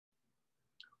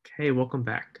Hey, welcome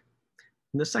back.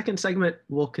 In the second segment,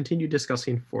 we'll continue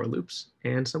discussing for loops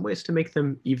and some ways to make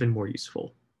them even more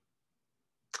useful.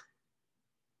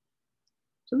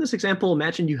 So in this example,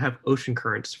 imagine you have ocean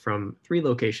currents from three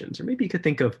locations, or maybe you could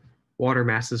think of water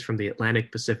masses from the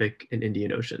Atlantic, Pacific, and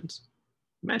Indian Oceans.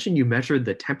 Imagine you measured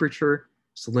the temperature,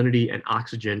 salinity, and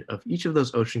oxygen of each of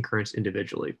those ocean currents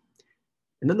individually.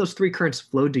 And then those three currents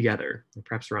flowed together,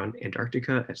 perhaps around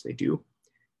Antarctica as they do,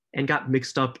 and got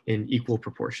mixed up in equal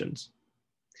proportions.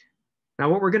 Now,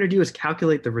 what we're going to do is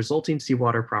calculate the resulting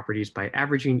seawater properties by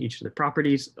averaging each of the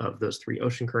properties of those three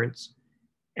ocean currents.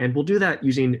 And we'll do that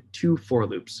using two for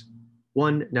loops,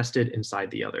 one nested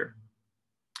inside the other.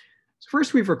 So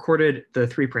first, we've recorded the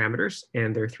three parameters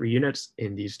and their three units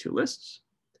in these two lists.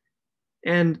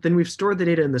 And then we've stored the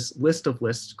data in this list of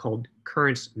lists called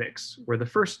currents mix, where the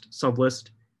first sublist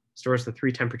stores the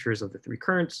three temperatures of the three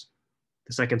currents,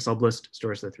 the second sublist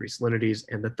stores the three salinities,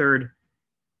 and the third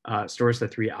stores the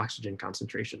three oxygen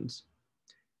concentrations.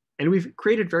 And we've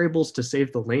created variables to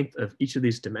save the length of each of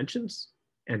these dimensions.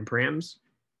 N params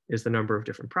is the number of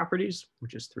different properties,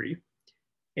 which is 3.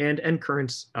 And N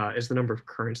currents is the number of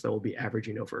currents that we'll be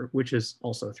averaging over, which is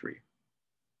also 3.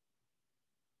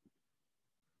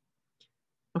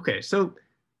 Okay, so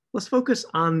let's focus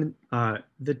on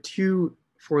the two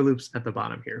for loops at the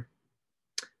bottom here.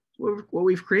 What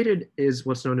we've created is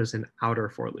what's known as an outer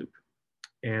for loop.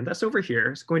 And that's over here.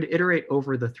 It's going to iterate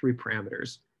over the three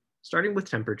parameters, starting with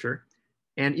temperature.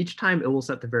 And each time it will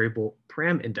set the variable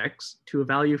param index to a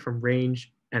value from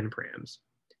range n params,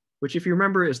 which if you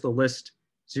remember is the list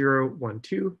 0, 1,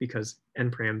 2, because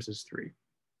n params is 3.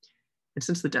 And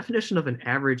since the definition of an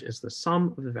average is the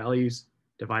sum of the values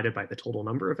divided by the total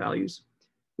number of values,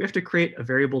 we have to create a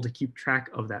variable to keep track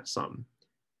of that sum,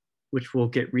 which will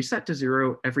get reset to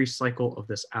 0 every cycle of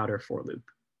this outer for loop.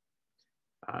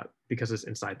 Because it's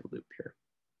inside the loop here.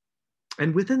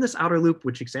 And within this outer loop,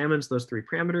 which examines those three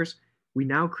parameters, we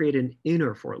now create an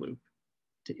inner for loop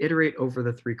to iterate over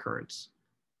the three currents.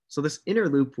 So this inner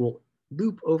loop will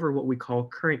loop over what we call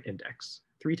current index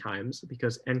 3 times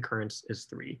because n currents is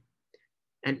 3.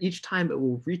 And each time it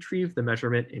will retrieve the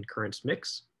measurement in currents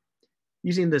mix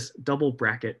using this double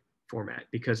bracket format,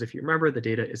 because if you remember, the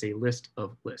data is a list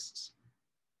of lists.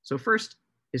 So first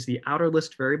is the outer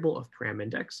list variable of param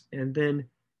index, and then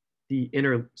the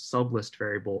inner sublist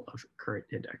variable of current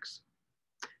index.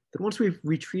 Then once we've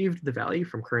retrieved the value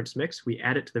from currents mix, we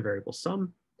add it to the variable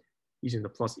sum using the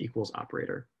plus equals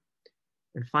operator.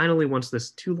 And finally, once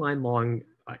this 2-line long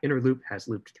inner loop has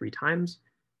looped 3 times,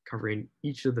 covering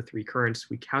each of the 3 currents,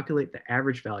 we calculate the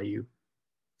average value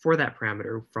for that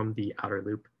parameter from the outer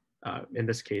loop, in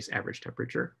this case, average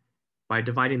temperature, by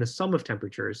dividing the sum of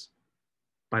temperatures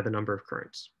by the number of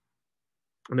currents.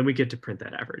 And then we get to print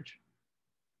that average.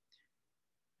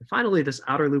 And finally, this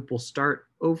outer loop will start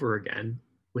over again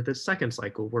with a second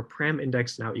cycle where param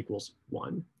index now equals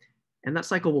 1. And that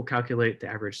cycle will calculate the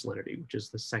average salinity, which is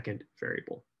the second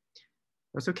variable.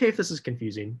 Now, it's okay if this is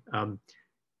confusing. I'll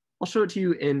show it to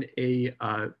you in a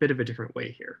bit of a different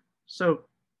way here. So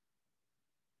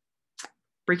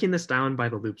breaking this down by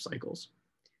the loop cycles.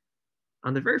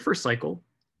 On the very first cycle,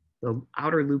 the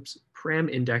outer loop's param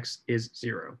index is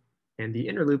 0, and the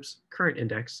inner loop's current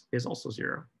index is also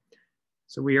 0.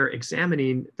 So we are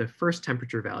examining the first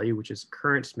temperature value, which is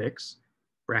currents mix,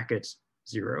 brackets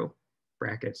 0,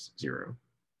 brackets 0.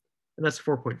 And that's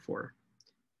 4.4.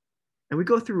 And we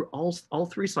go through all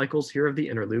 3 cycles here of the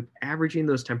inner loop, averaging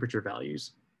those temperature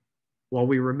values, while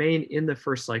we remain in the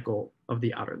first cycle of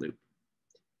the outer loop.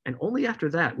 And only after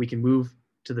that, we can move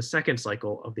to the second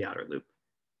cycle of the outer loop.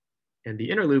 And the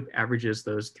inner loop averages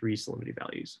those 3 salinity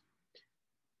values.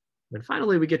 And then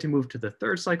finally, we get to move to the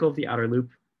third cycle of the outer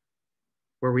loop,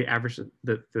 where we average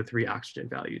the 3 oxygen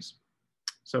values.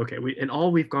 So okay, in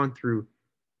all we've gone through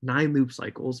 9 loop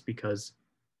cycles because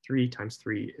 3 times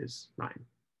 3 is 9.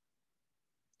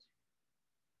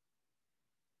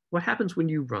 What happens when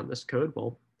you run this code?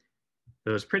 Well,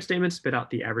 those print statements spit out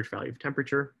the average value of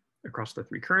temperature across the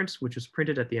 3 currents, which is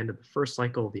printed at the end of the first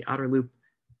cycle of the outer loop.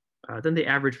 Then the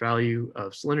average value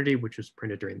of salinity, which was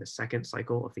printed during the second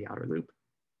cycle of the outer loop.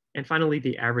 And finally,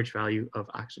 the average value of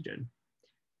oxygen.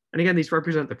 And again, these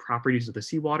represent the properties of the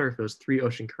seawater if those 3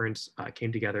 ocean currents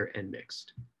came together and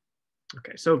mixed.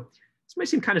 Okay, so this might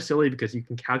seem kind of silly because you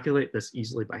can calculate this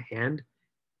easily by hand,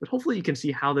 but hopefully you can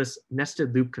see how this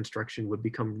nested loop construction would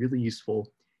become really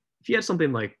useful if you had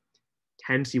something like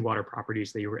 10 seawater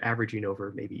properties that you were averaging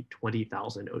over maybe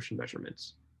 20,000 ocean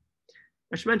measurements.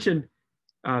 I should mention,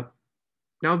 now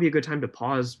would be a good time to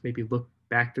pause, maybe look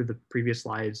back through the previous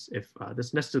slides if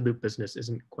this nested loop business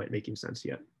isn't quite making sense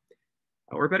yet.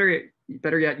 Or better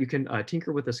yet, you can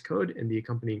tinker with this code in the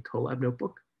accompanying Colab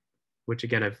notebook, which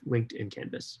again, I've linked in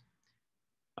Canvas.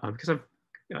 Because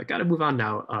I've got to move on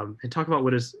now and talk about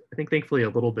what is, I think, thankfully, a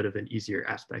little bit of an easier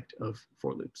aspect of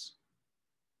for loops.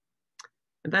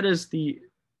 And that is the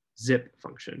zip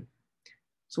function.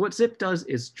 So what zip does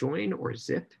is join or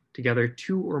zip together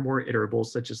two or more iterables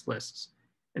such as lists,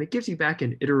 and it gives you back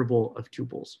an iterable of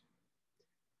tuples.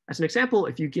 As an example,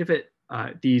 if you give it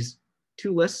these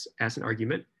two lists as an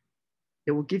argument,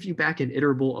 it will give you back an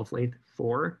iterable of length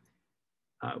 4,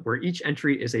 where each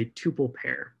entry is a tuple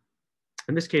pair.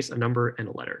 In this case, a number and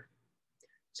a letter.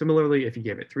 Similarly, if you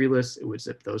gave it 3 lists, it would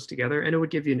zip those together, and it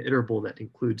would give you an iterable that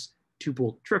includes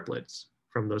tuple triplets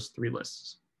from those 3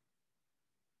 lists.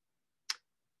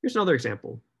 Here's another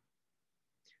example.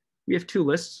 We have 2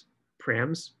 lists,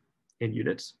 params and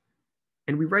units,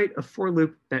 and we write a for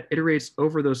loop that iterates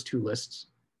over those 2 lists,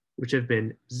 which have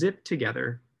been zipped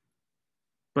together.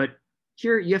 But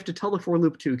here you have to tell the for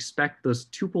loop to expect those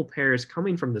tuple pairs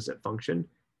coming from the zip function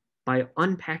by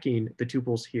unpacking the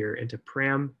tuples here into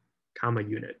param, comma,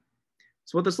 unit.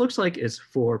 So what this looks like is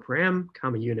for param,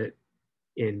 comma, unit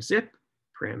in zip,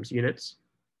 params units,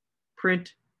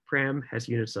 print, param has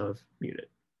units of unit.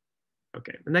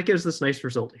 Okay, and that gives this nice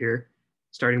result here,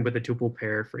 starting with a tuple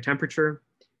pair for temperature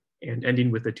and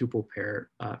ending with a tuple pair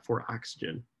for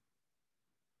oxygen.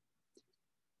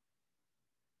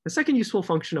 The second useful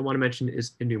function I want to mention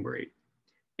is enumerate.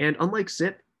 And unlike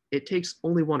zip, it takes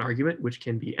only one argument, which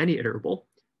can be any iterable,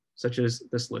 such as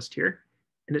this list here,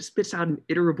 and it spits out an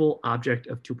iterable object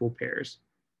of tuple pairs.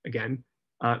 Again,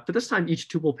 but this time each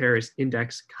tuple pair is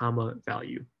index, comma,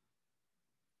 value.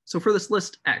 So for this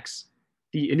list X,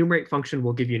 the enumerate function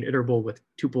will give you an iterable with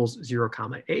tuples 0,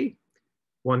 comma, A,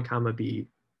 1, comma, B,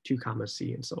 2, comma,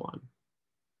 C, and so on.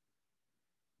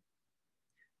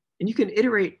 And you can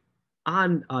iterate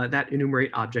on that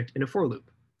enumerate object in a for loop.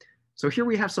 So here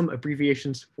we have some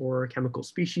abbreviations for chemical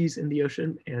species in the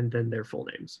ocean and then their full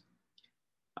names.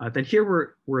 Then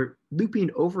here we're looping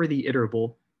over the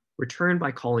iterable returned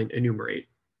by calling enumerate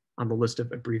on the list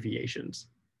of abbreviations.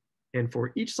 And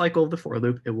for each cycle of the for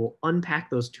loop, it will unpack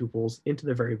those tuples into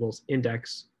the variables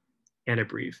index and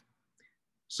abbrev.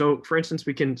 So for instance,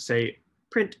 we can say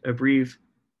print abbrev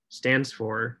stands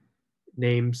for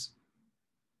names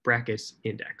brackets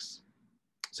index.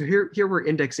 So here we're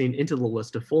indexing into the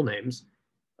list of full names,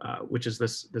 which is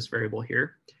this variable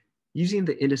here, using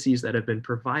the indices that have been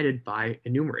provided by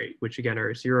enumerate, which again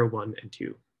are 0, 1, and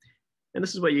 2. And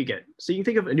this is what you get. So you can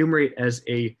think of enumerate as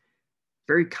a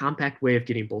very compact way of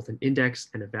getting both an index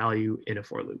and a value in a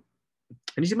for loop.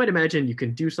 And as you might imagine, you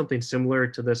can do something similar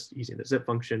to this using the zip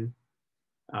function,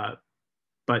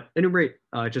 but enumerate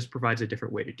just provides a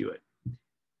different way to do it.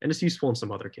 And it's useful in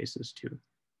some other cases too.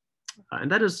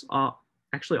 And that is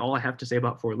actually all I have to say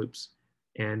about for loops.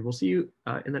 And we'll see you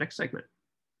in the next segment.